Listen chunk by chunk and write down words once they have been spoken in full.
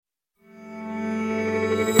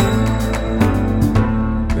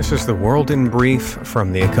This is The World in Brief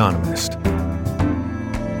from The Economist.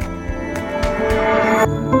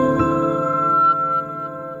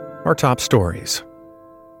 Our top stories.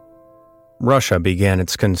 Russia began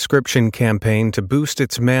its conscription campaign to boost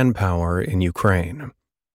its manpower in Ukraine.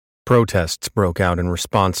 Protests broke out in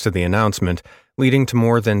response to the announcement, leading to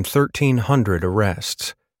more than 1,300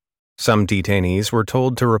 arrests. Some detainees were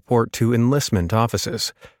told to report to enlistment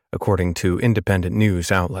offices, according to independent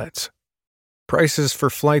news outlets. Prices for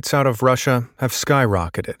flights out of Russia have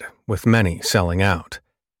skyrocketed, with many selling out.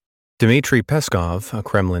 Dmitry Peskov, a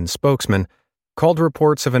Kremlin spokesman, called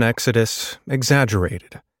reports of an exodus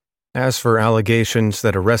exaggerated. As for allegations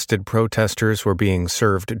that arrested protesters were being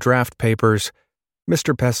served draft papers,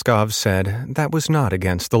 Mr. Peskov said that was not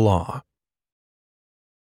against the law.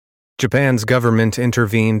 Japan's government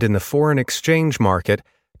intervened in the foreign exchange market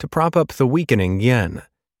to prop up the weakening yen,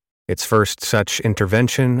 its first such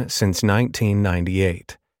intervention since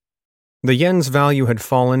 1998. The yen's value had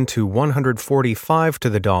fallen to 145 to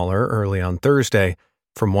the dollar early on Thursday,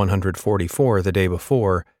 from 144 the day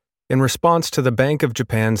before, in response to the Bank of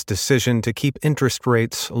Japan's decision to keep interest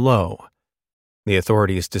rates low. The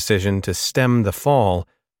authorities' decision to stem the fall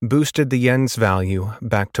boosted the yen's value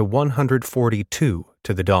back to 142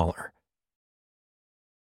 to the dollar.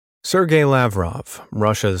 Sergei Lavrov,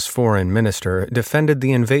 Russia's foreign minister, defended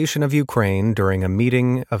the invasion of Ukraine during a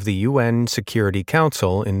meeting of the UN Security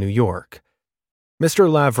Council in New York. Mr.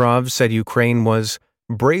 Lavrov said Ukraine was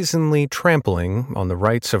brazenly trampling on the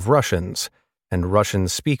rights of Russians and Russian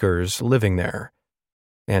speakers living there,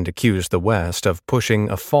 and accused the West of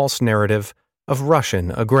pushing a false narrative of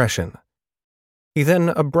Russian aggression. He then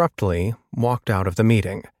abruptly walked out of the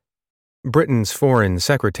meeting. Britain's Foreign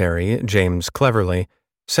Secretary, James Cleverly,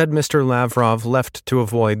 said Mr. Lavrov left to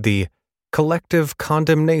avoid the collective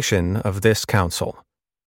condemnation of this council.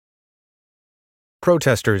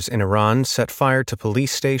 Protesters in Iran set fire to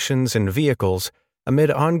police stations and vehicles amid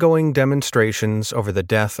ongoing demonstrations over the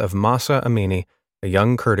death of Mahsa Amini, a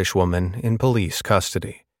young Kurdish woman in police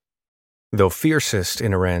custody. Though fiercest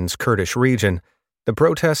in Iran's Kurdish region, the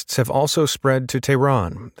protests have also spread to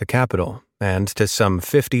Tehran, the capital, and to some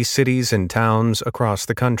 50 cities and towns across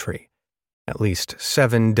the country. At least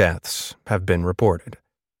 7 deaths have been reported.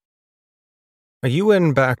 A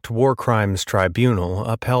UN-backed war crimes tribunal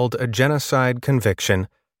upheld a genocide conviction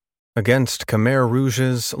against Khmer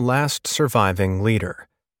Rouge's last surviving leader,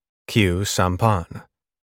 Khieu Samphan.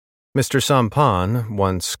 Mr. Samphan,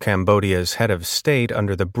 once Cambodia's head of state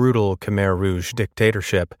under the brutal Khmer Rouge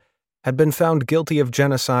dictatorship, had been found guilty of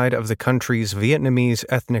genocide of the country's Vietnamese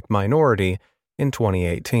ethnic minority in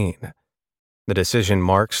 2018. The decision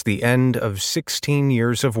marks the end of 16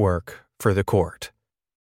 years of work for the court.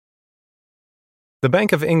 The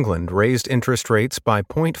Bank of England raised interest rates by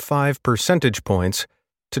 0.5 percentage points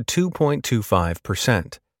to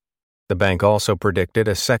 2.25%. The bank also predicted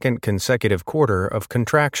a second consecutive quarter of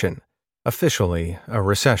contraction, officially a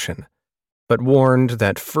recession, but warned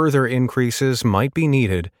that further increases might be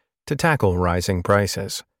needed to tackle rising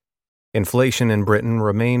prices. Inflation in Britain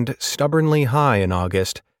remained stubbornly high in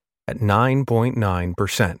August at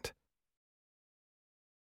 9.9%.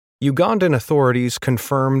 Ugandan authorities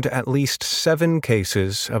confirmed at least 7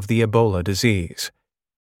 cases of the Ebola disease.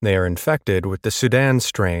 They are infected with the Sudan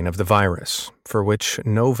strain of the virus, for which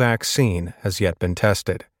no vaccine has yet been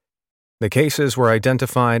tested. The cases were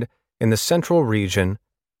identified in the central region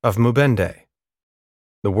of Mubende.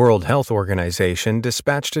 The World Health Organization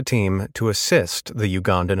dispatched a team to assist the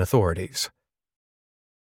Ugandan authorities.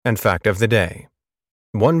 And fact of the day: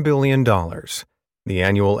 $1 billion, the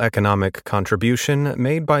annual economic contribution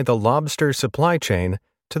made by the lobster supply chain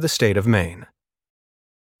to the state of Maine.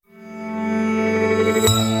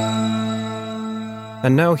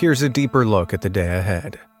 And now here's a deeper look at the day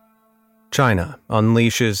ahead. China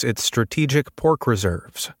unleashes its strategic pork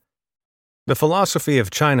reserves. The philosophy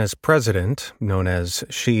of China's president, known as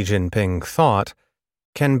Xi Jinping thought,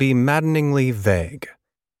 can be maddeningly vague.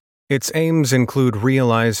 Its aims include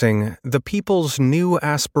realizing the people's new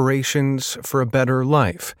aspirations for a better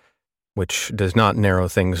life, which does not narrow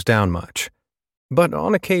things down much. But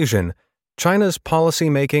on occasion, China's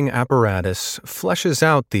policy-making apparatus fleshes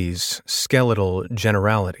out these skeletal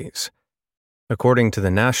generalities. According to the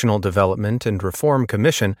National Development and Reform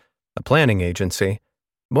Commission, a planning agency,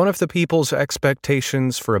 one of the people's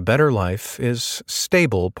expectations for a better life is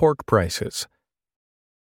stable pork prices.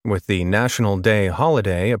 With the National Day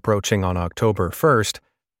holiday approaching on October 1st,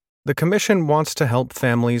 the Commission wants to help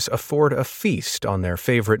families afford a feast on their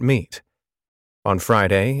favorite meat. On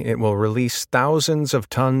Friday, it will release thousands of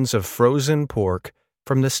tons of frozen pork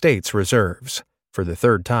from the state's reserves for the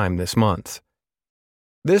 3rd time this month.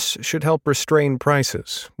 This should help restrain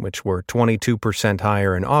prices, which were 22%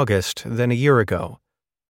 higher in August than a year ago.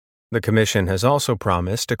 The Commission has also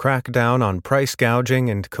promised to crack down on price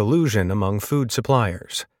gouging and collusion among food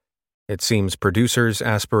suppliers. It seems producers'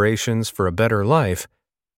 aspirations for a better life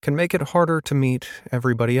can make it harder to meet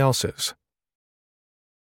everybody else's.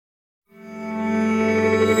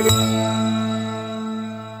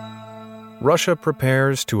 Russia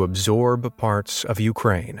prepares to absorb parts of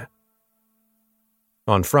Ukraine.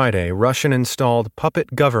 On Friday, Russian-installed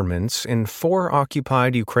puppet governments in 4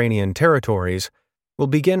 occupied Ukrainian territories will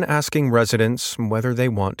begin asking residents whether they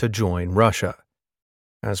want to join Russia.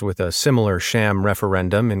 As with a similar sham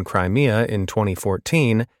referendum in Crimea in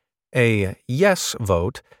 2014, a yes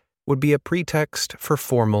vote would be a pretext for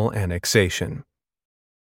formal annexation.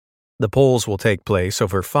 The polls will take place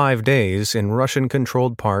over 5 days in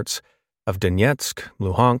Russian-controlled parts of Donetsk,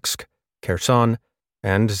 Luhansk, Kherson,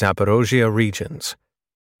 and Zaporozhye regions.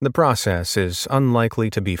 The process is unlikely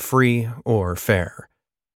to be free or fair.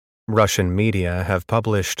 Russian media have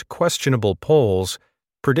published questionable polls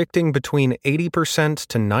predicting between 80%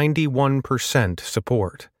 to 91%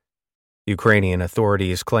 support. Ukrainian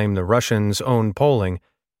authorities claim the Russians' own polling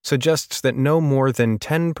suggests that no more than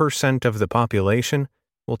 10% of the population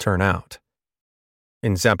will turn out.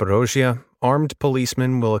 In Zaporozhye, armed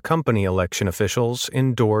policemen will accompany election officials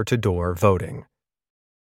in door-to-door voting.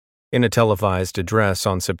 In a televised address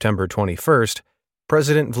on September 21st,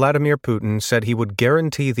 President Vladimir Putin said he would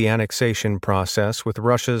guarantee the annexation process with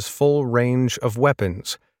Russia's full range of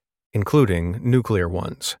weapons, including nuclear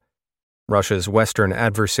ones. Russia's Western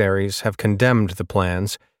adversaries have condemned the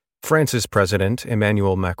plans. France's President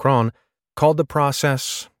Emmanuel Macron called the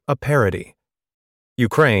process a parody.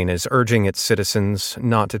 Ukraine is urging its citizens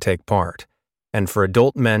not to take part, and for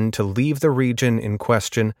adult men to leave the region in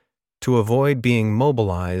question to avoid being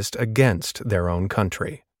mobilized against their own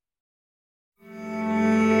country.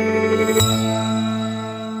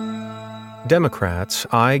 Democrats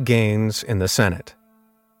eye gains in the Senate.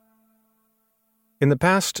 In the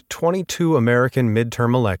past 22 American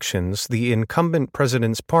midterm elections, the incumbent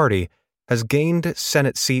president's party has gained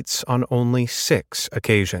Senate seats on only 6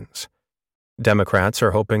 occasions. Democrats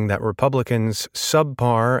are hoping that Republicans'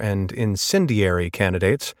 subpar and incendiary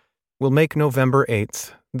candidates will make November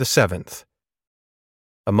 8th the 7th.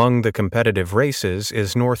 Among the competitive races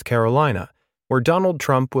is North Carolina, where Donald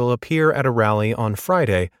Trump will appear at a rally on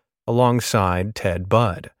Friday alongside Ted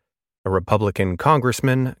Budd, a Republican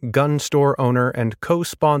congressman, gun store owner, and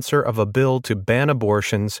co-sponsor of a bill to ban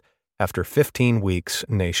abortions after 15 weeks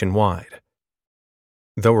nationwide.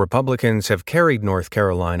 Though Republicans have carried North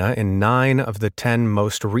Carolina in 9 of the 10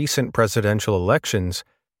 most recent presidential elections,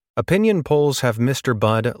 opinion polls have Mr.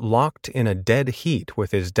 Budd locked in a dead heat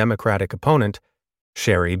with his Democratic opponent,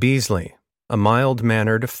 Sherry Beasley, a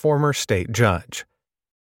mild-mannered former state judge.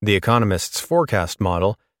 The Economist's forecast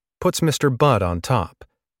model puts Mr. Budd on top,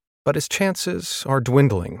 but his chances are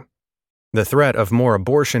dwindling. The threat of more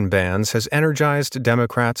abortion bans has energized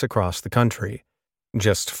Democrats across the country.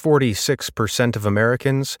 Just 46% of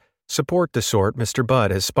Americans support the sort Mr.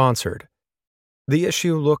 Budd has sponsored. The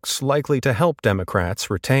issue looks likely to help Democrats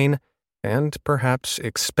retain and perhaps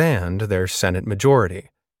expand their Senate majority.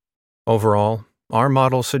 Overall, our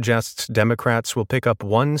model suggests Democrats will pick up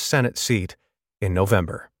 1 Senate seat in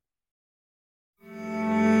November.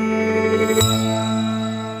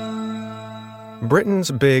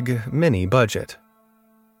 Britain's big mini-budget.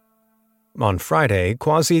 On Friday,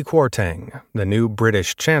 Kwasi Kwarteng, the new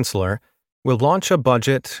British Chancellor, will launch a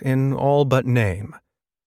budget in all but name.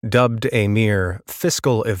 Dubbed a mere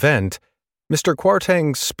fiscal event, Mr.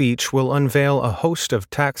 Kwarteng's speech will unveil a host of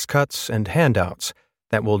tax cuts and handouts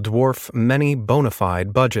that will dwarf many bona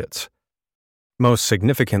fide budgets. Most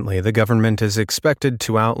significantly, the government is expected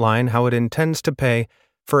to outline how it intends to pay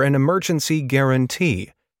for an emergency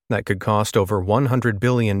guarantee that could cost over £100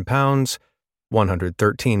 billion,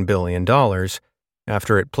 $113 billion,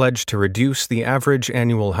 after it pledged to reduce the average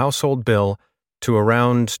annual household bill to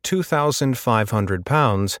around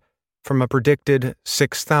 £2,500 from a predicted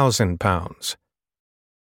 £6,000.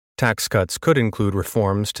 Tax cuts could include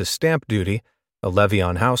reforms to stamp duty, a levy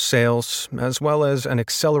on house sales, as well as an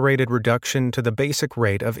accelerated reduction to the basic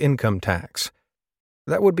rate of income tax.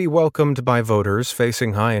 That would be welcomed by voters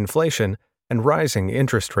facing high inflation and rising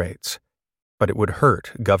interest rates, but it would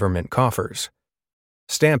hurt government coffers.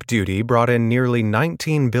 Stamp duty brought in nearly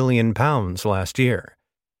 £19 billion last year,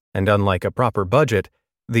 and unlike a proper budget,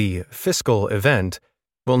 the fiscal event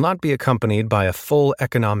will not be accompanied by a full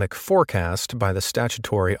economic forecast by the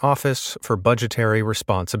Statutory Office for Budgetary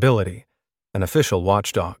Responsibility, an official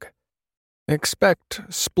watchdog. expect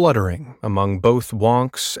spluttering among both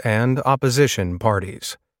wonks and opposition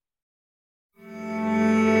parties.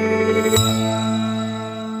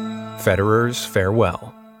 Federer's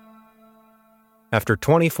farewell. After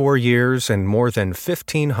 24 years and more than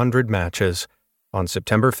 1,500 matches, on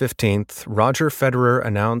September 15th, Roger Federer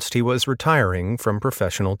announced he was retiring from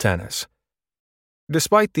professional tennis.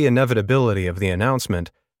 Despite the inevitability of the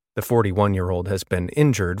announcement, the 41-year-old has been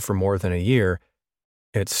injured for more than a year.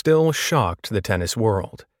 It still shocked the tennis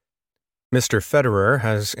world. Mr. Federer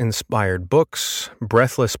has inspired books,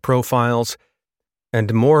 breathless profiles,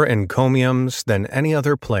 and more encomiums than any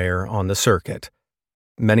other player on the circuit.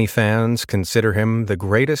 Many fans consider him the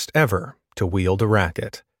greatest ever to wield a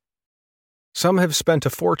racket. Some have spent a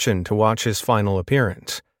fortune to watch his final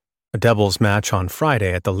appearance, a doubles match on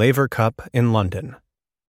Friday at the Laver Cup in London.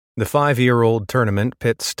 The 5-year-old tournament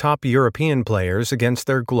pits top European players against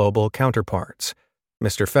their global counterparts.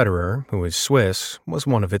 Mr. Federer, who is Swiss, was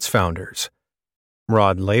one of its founders.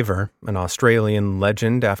 Rod Laver, an Australian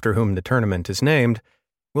legend after whom the tournament is named,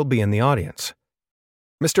 will be in the audience.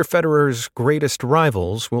 Mr. Federer's greatest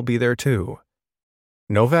rivals will be there too.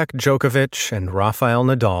 Novak Djokovic and Rafael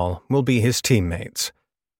Nadal will be his teammates.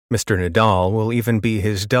 Mr. Nadal will even be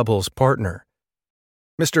his doubles partner.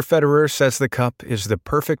 Mr. Federer says the Cup is the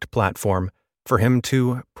perfect platform for him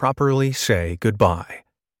to properly say goodbye.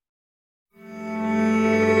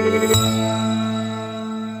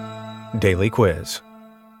 Daily Quiz.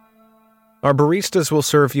 Our baristas will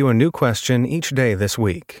serve you a new question each day this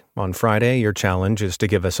week. On Friday, your challenge is to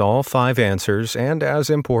give us all 5 answers and, as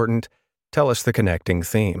important, tell us the connecting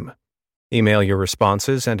theme. Email your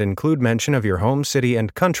responses and include mention of your home city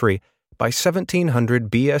and country by 1700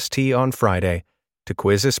 BST on Friday to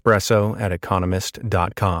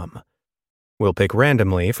quizespresso@economist.com. We'll pick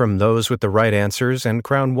randomly from those with the right answers and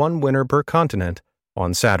crown one winner per continent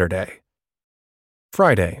on Saturday.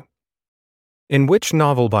 Friday. In which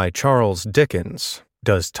novel by Charles Dickens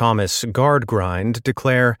does Thomas Gradgrind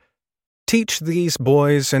declare, "Teach these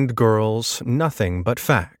boys and girls nothing but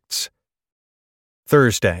facts"?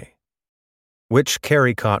 Thursday. Which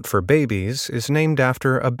carry cot for babies is named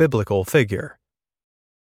after a biblical figure?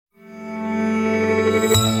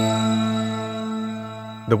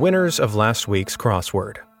 The winners of last week's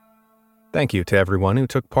crossword. Thank you to everyone who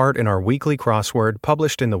took part in our weekly crossword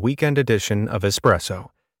published in the weekend edition of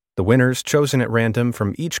Espresso. The winners chosen at random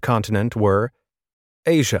from each continent were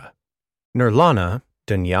Asia, Nurlana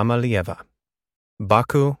Dunyamalieva,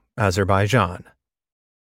 Baku, Azerbaijan.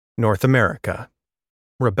 North America,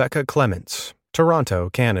 Rebecca Clements, Toronto,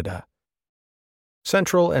 Canada.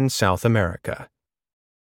 Central and South America,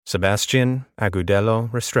 Sebastian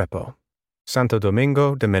Agudelo Restrepo, Santo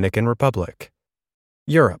Domingo, Dominican Republic.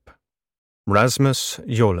 Europe, Rasmus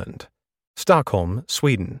Joland, Stockholm,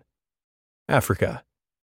 Sweden. Africa,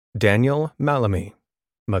 Daniel Malami,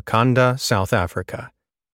 Makanda, South Africa.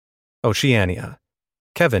 Oceania,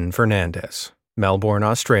 Kevin Fernandez, Melbourne,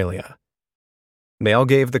 Australia. They all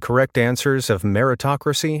gave the correct answers of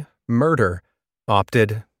meritocracy, murder,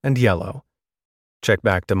 opted, and yellow. Check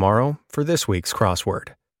back tomorrow for this week's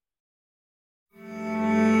crossword.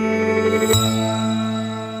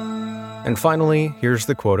 And finally, here's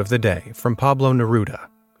the quote of the day from Pablo Neruda,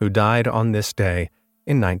 who died on this day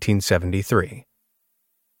in 1973.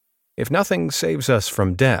 If nothing saves us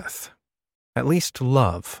from death, at least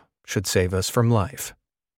love should save us from life.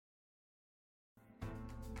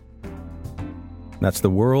 That's the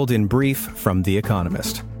world in brief from The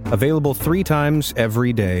Economist, available 3 times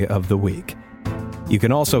every day of the week. You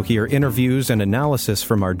can also hear interviews and analysis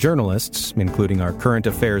from our journalists, including our current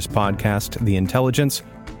affairs podcast, The Intelligence,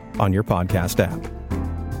 on your podcast app.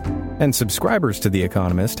 And subscribers to The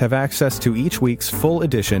Economist have access to each week's full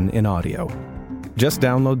edition in audio. Just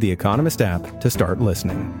download the Economist app to start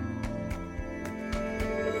listening.